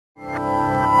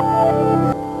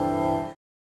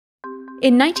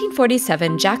In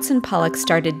 1947, Jackson Pollock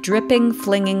started dripping,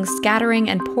 flinging, scattering,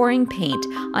 and pouring paint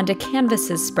onto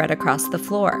canvases spread across the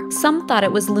floor. Some thought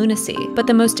it was lunacy, but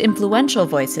the most influential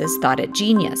voices thought it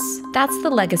genius. That's the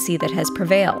legacy that has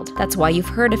prevailed. That's why you've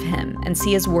heard of him and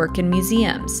see his work in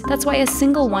museums. That's why a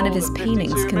single one of his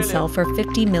paintings can sell for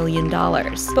 $50 million.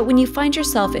 But when you find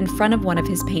yourself in front of one of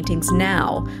his paintings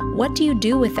now, what do you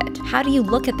do with it? How do you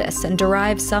look at this and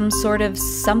derive some sort of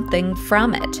something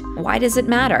from it? Why does it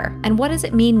matter? And what does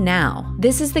it mean now?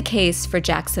 This is the case for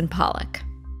Jackson Pollock.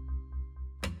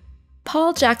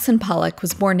 Paul Jackson Pollock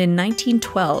was born in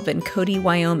 1912 in Cody,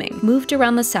 Wyoming, moved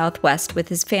around the Southwest with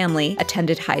his family,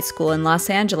 attended high school in Los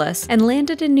Angeles, and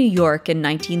landed in New York in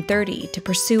 1930 to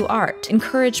pursue art,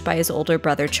 encouraged by his older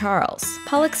brother Charles.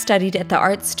 Pollock studied at the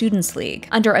Art Students League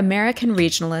under American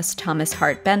regionalist Thomas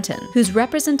Hart Benton, whose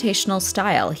representational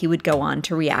style he would go on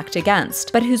to react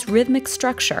against, but whose rhythmic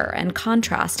structure and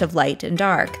contrast of light and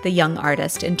dark the young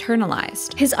artist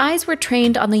internalized. His eyes were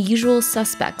trained on the usual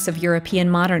suspects of European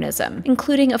modernism,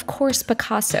 including, of course,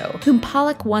 Picasso, whom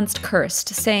Pollock once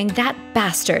cursed, saying, "That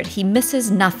bastard, he misses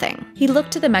nothing." He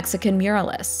looked to the Mexican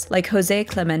muralists, like José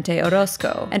Clemente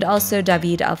Orozco, and also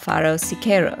David Alfaro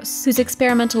Siqueiros, whose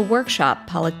experimental workshop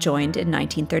Pollock joined in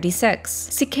 1936.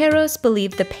 Siqueiros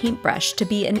believed the paintbrush to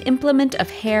be an implement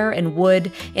of hair and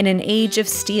wood in an age of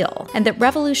steel, and that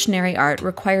revolutionary art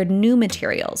required new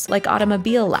materials like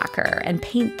automobile lacquer and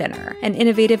paint thinner, and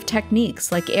innovative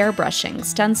techniques like airbrushing,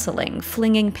 stenciling,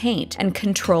 flinging paint, and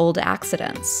controlled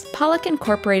accidents. Pollock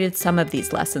incorporated some of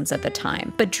these lessons at the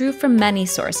time, but drew from many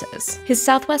sources. His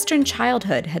Southwestern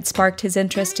childhood had sparked his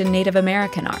interest in Native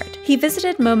American art. He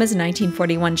visited MoMA's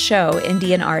 1941 show,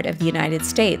 Indian Art of the United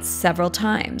States, several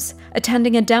times,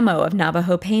 attending a demo of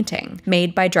Navajo painting,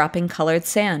 made by dropping colored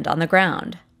sand on the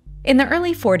ground. In the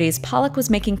early 40s, Pollock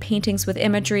was making paintings with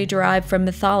imagery derived from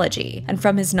mythology and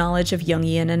from his knowledge of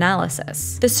Jungian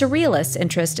analysis. The Surrealists'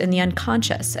 interest in the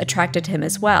unconscious attracted him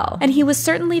as well, and he was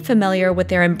certainly familiar with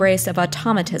their embrace of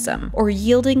automatism, or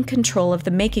yielding control of the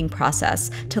making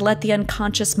process to let the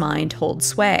unconscious mind hold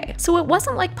sway. So it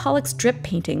wasn't like Pollock's drip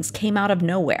paintings came out of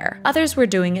nowhere. Others were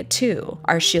doing it too.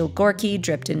 Arshile Gorky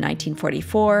dripped in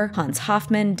 1944, Hans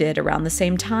Hofmann did around the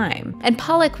same time, and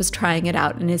Pollock was trying it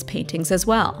out in his paintings as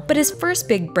well. But his first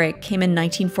big break came in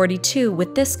 1942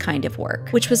 with this kind of work,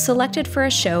 which was selected for a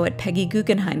show at Peggy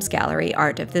Guggenheim's gallery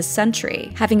Art of this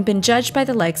Century, having been judged by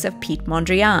the likes of Piet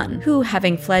Mondrian, who,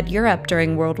 having fled Europe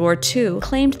during World War II,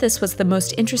 claimed this was the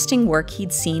most interesting work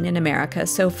he'd seen in America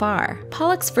so far.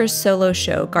 Pollock's first solo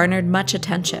show garnered much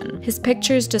attention, his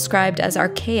pictures described as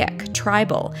archaic,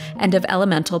 tribal, and of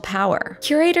elemental power.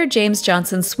 Curator James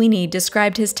Johnson Sweeney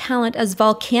described his talent as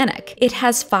volcanic. It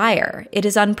has fire, it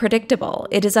is unpredictable,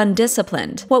 it is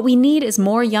undisciplined. What we need is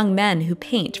more young men who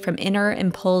paint from inner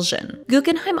impulsion.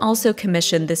 Guggenheim also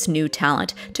commissioned this new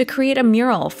talent to create a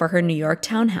mural for her New York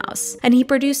townhouse, and he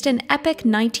produced an epic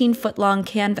 19-foot-long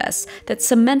canvas that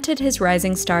cemented his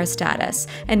rising star status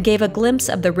and gave a glimpse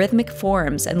of the rhythmic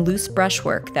forms and loose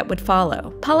brushwork that would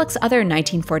follow. Pollock's other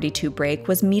 1942 break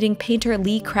was meeting painter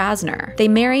Lee Krasner. They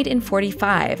married in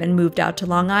 45 and moved out to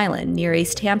Long Island near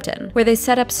East Hampton, where they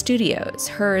set up studios,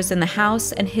 hers in the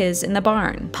house and his in the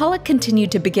barn. Pollock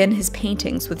continued to begin his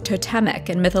paintings with totemic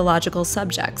and mythological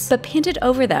subjects, but painted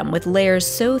over them with layers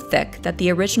so thick that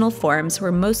the original forms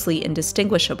were mostly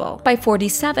indistinguishable. By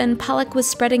 47, Pollock was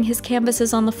spreading his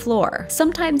canvases on the floor.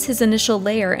 Sometimes his initial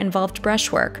layer involved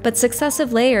brushwork, but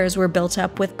successive layers were built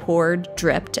up with poured,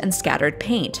 dripped, and scattered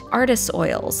paint, artist's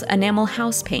oils, enamel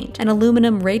house paint, and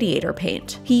aluminum radiator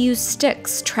paint. He used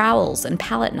sticks, trowels, and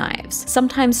palette knives.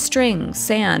 Sometimes string,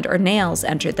 sand, or nails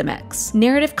entered the mix.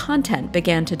 Narrative content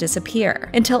began to disappear,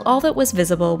 until all that was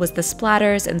visible was the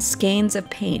splatters and skeins of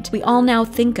paint we all now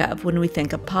think of when we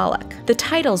think of Pollock. The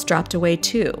titles dropped away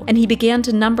too, and he began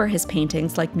to number his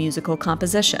paintings like musical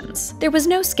compositions. There was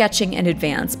no sketching in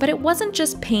advance, but it wasn't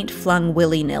just paint flung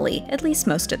willy-nilly, at least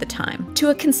most of the time. To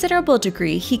a considerable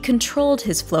degree, he controlled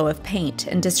his flow of paint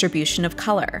and distribution of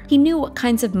color. He knew what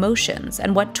kinds of motions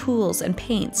and what tools and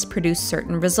paints produced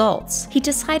certain results. He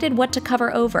decided what to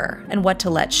cover over and what to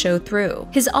let show through.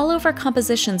 His all-over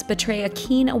compositions betray a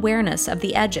keen awareness of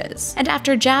the edges, and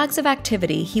after jags of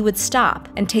activity, he would stop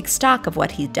and take stock of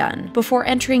what he'd done before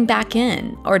entering back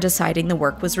in or deciding the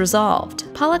work was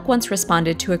resolved. Pollock once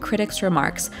responded to a critic's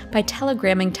remarks by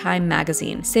telegramming Time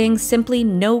magazine, saying simply,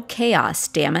 "No chaos,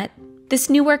 damn it." This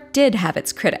new work did have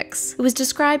its critics. It was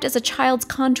described as a child's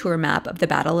contour map of the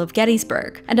Battle of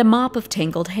Gettysburg and a mop of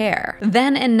tangled hair.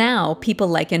 Then and now, people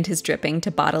likened his dripping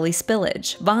to bodily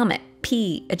spillage, vomit,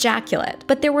 pee, ejaculate.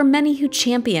 But there were many who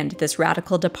championed this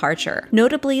radical departure,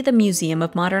 notably the Museum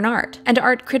of Modern Art, and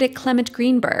art critic Clement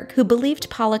Greenberg, who believed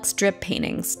Pollock's drip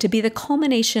paintings to be the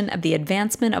culmination of the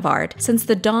advancement of art since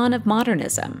the dawn of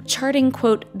modernism, charting,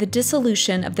 quote, the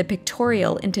dissolution of the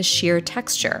pictorial into sheer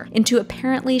texture, into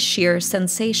apparently sheer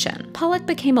sensation. Pollock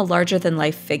became a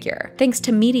larger-than-life figure, thanks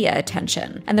to media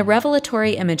attention and the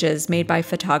revelatory images made by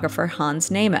photographer Hans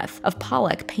Nemeth of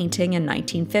Pollock painting in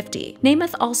 1950.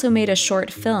 Nemeth also made a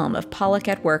short film of Pollock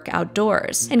at work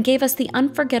outdoors and gave us the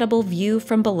unforgettable view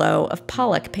from below of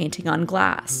Pollock painting on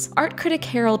glass. Art critic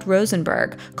Harold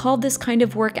Rosenberg called this kind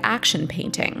of work action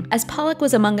painting, as Pollock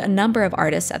was among a number of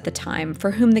artists at the time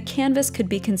for whom the canvas could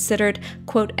be considered,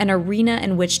 quote, an arena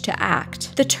in which to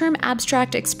act. The term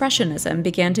abstract expressionism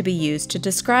began to be used to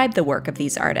describe the work of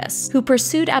these artists, who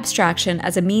pursued abstraction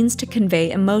as a means to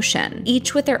convey emotion,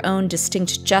 each with their own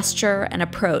distinct gesture and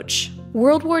approach.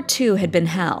 World War II had been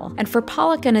hell, and for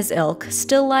Pollock and his ilk,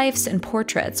 still lifes and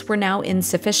portraits were now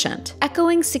insufficient.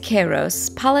 Echoing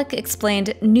Siqueiros, Pollock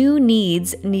explained, new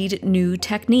needs need new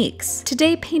techniques.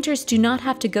 Today, painters do not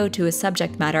have to go to a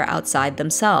subject matter outside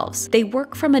themselves. They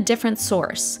work from a different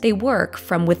source. They work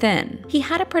from within. He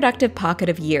had a productive pocket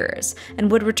of years, and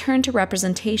would return to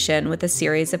representation with a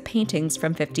series of paintings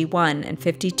from 51 and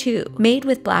 52, made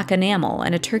with black enamel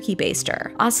and a turkey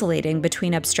baster, oscillating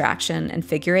between abstraction and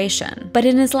figuration. But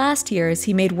in his last years,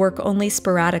 he made work only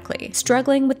sporadically,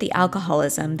 struggling with the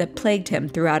alcoholism that plagued him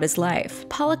throughout his life.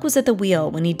 Pollock was at the wheel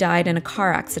when he died in a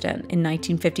car accident in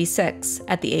 1956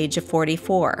 at the age of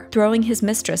 44, throwing his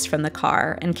mistress from the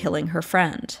car and killing her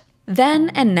friend. Then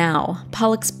and now,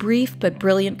 Pollock's brief but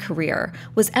brilliant career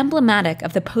was emblematic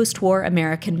of the post-war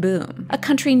American boom, a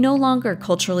country no longer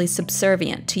culturally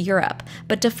subservient to Europe,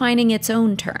 but defining its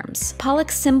own terms. Pollock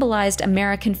symbolized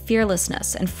American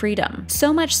fearlessness and freedom,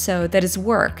 so much so that his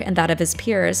work and that of his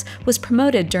peers was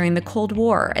promoted during the Cold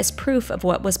War as proof of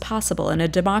what was possible in a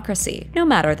democracy, no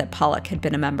matter that Pollock had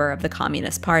been a member of the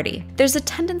Communist Party. There's a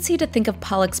tendency to think of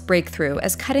Pollock's breakthrough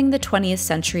as cutting the 20th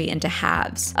century into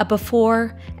halves, a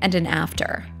before and an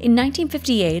after. In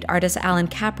 1958, artist Alan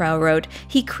Caprow wrote,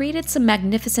 "He created some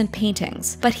magnificent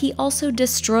paintings, but he also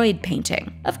destroyed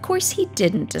painting." Of course he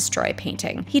didn't destroy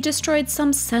painting. He destroyed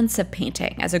some sense of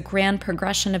painting as a grand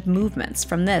progression of movements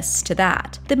from this to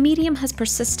that. The medium has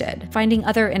persisted, finding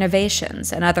other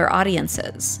innovations and other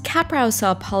audiences. Caprow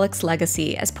saw Pollock's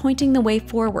legacy as pointing the way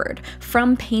forward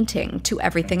from painting to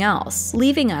everything else,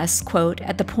 leaving us, quote,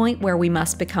 at the point where we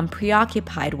must become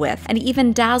preoccupied with and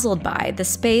even dazzled by the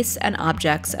space and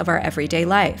objects of our everyday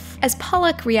life. As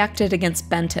Pollock reacted against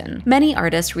Benton, many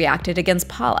artists reacted against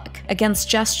Pollock, against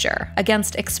gesture,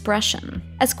 against expression.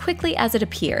 As quickly as it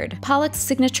appeared, Pollock's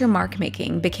signature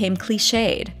mark-making became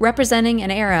cliched, representing an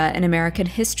era in American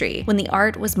history when the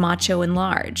art was macho and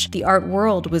large, the art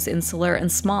world was insular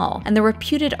and small, and the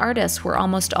reputed artists were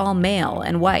almost all male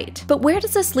and white. But where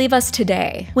does this leave us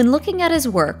today? When looking at his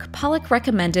work, Pollock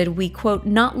recommended we, quote,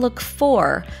 not look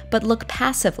for, but look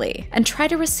passively, and try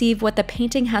to receive what the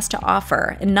painting has to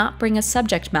offer and not bring a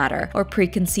subject matter or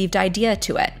preconceived idea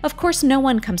to it. Of course, no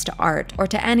one comes to art or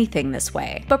to anything this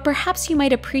way, but perhaps you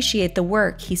might appreciate the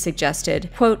work, he suggested,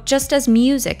 quote, just as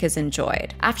music is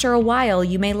enjoyed. After a while,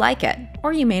 you may like it,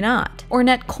 or you may not.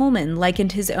 Ornette Coleman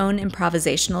likened his own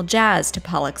improvisational jazz to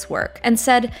Pollock's work and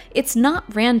said, it's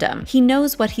not random. He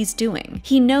knows what he's doing.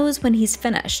 He knows when he's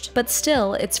finished, but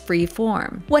still it's free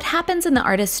form. What happens in the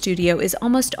artist's studio is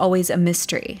almost always a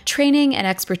mystery. Training and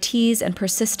expertise and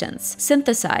persistence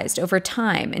synthesized over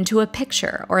time into a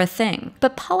picture or a thing.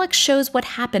 But Pollock shows what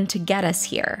happened to get us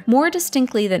here, more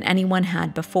distinctly than anyone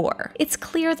had before. It's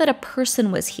clear that a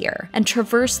person was here and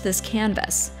traversed this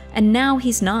canvas, and now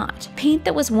he's not. Paint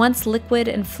that was once liquid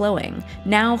and flowing,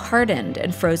 now hardened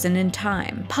and frozen in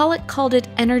time. Pollock called it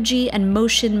energy and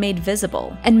motion made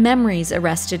visible, and memories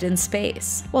arrested in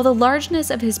space. While the largeness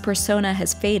of his persona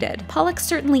has faded, Pollock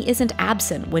certainly isn't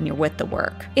absent when you're with the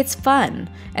work. It's fun,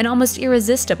 and almost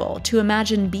irresistible to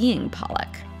imagine being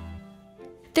Pollock.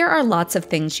 There are lots of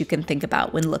things you can think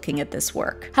about when looking at this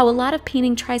work. How a lot of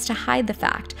painting tries to hide the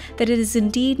fact that it is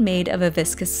indeed made of a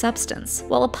viscous substance,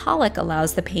 while a Pollock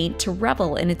allows the paint to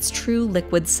revel in its true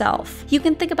liquid self. You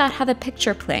can think about how the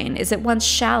picture plane is at once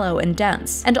shallow and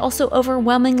dense, and also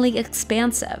overwhelmingly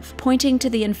expansive, pointing to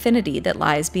the infinity that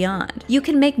lies beyond. You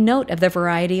can make note of the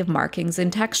variety of markings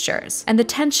and textures, and the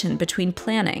tension between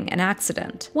planning and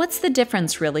accident. What's the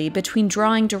difference, really, between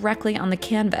drawing directly on the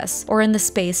canvas or in the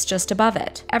space just above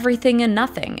it? out. Everything and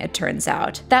nothing, it turns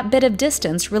out. That bit of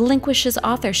distance relinquishes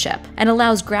authorship and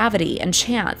allows gravity and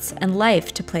chance and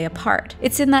life to play a part.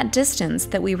 It's in that distance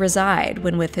that we reside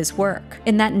when with his work,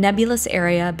 in that nebulous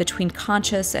area between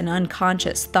conscious and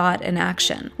unconscious thought and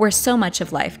action, where so much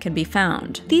of life can be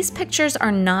found. These pictures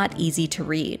are not easy to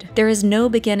read. There is no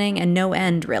beginning and no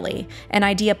end, really, an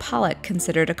idea Pollock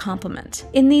considered a compliment.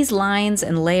 In these lines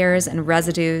and layers and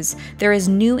residues, there is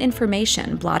new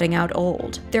information blotting out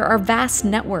old. There are vast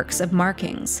networks of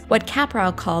markings, what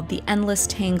Caprow called the endless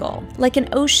tangle. Like an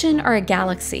ocean or a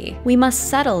galaxy, we must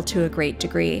settle to a great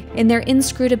degree in their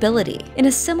inscrutability. In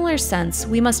a similar sense,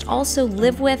 we must also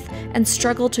live with and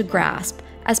struggle to grasp,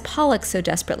 as Pollock so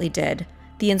desperately did,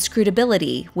 the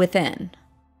inscrutability within.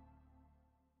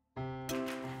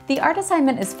 The art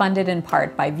assignment is funded in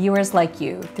part by viewers like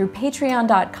you through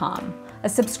patreon.com, a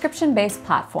subscription-based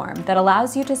platform that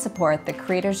allows you to support the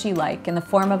creators you like in the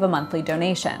form of a monthly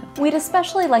donation. We'd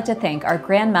especially like to thank our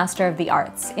Grand Master of the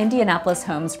Arts, Indianapolis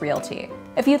Homes Realty.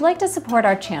 If you'd like to support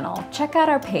our channel, check out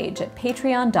our page at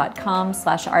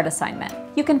patreon.com/artassignment.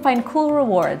 You can find cool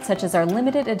rewards such as our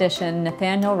limited edition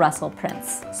Nathaniel Russell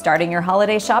prints. Starting your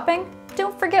holiday shopping?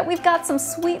 Don't forget we've got some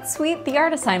sweet The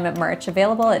Art Assignment merch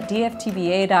available at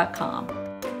dftba.com.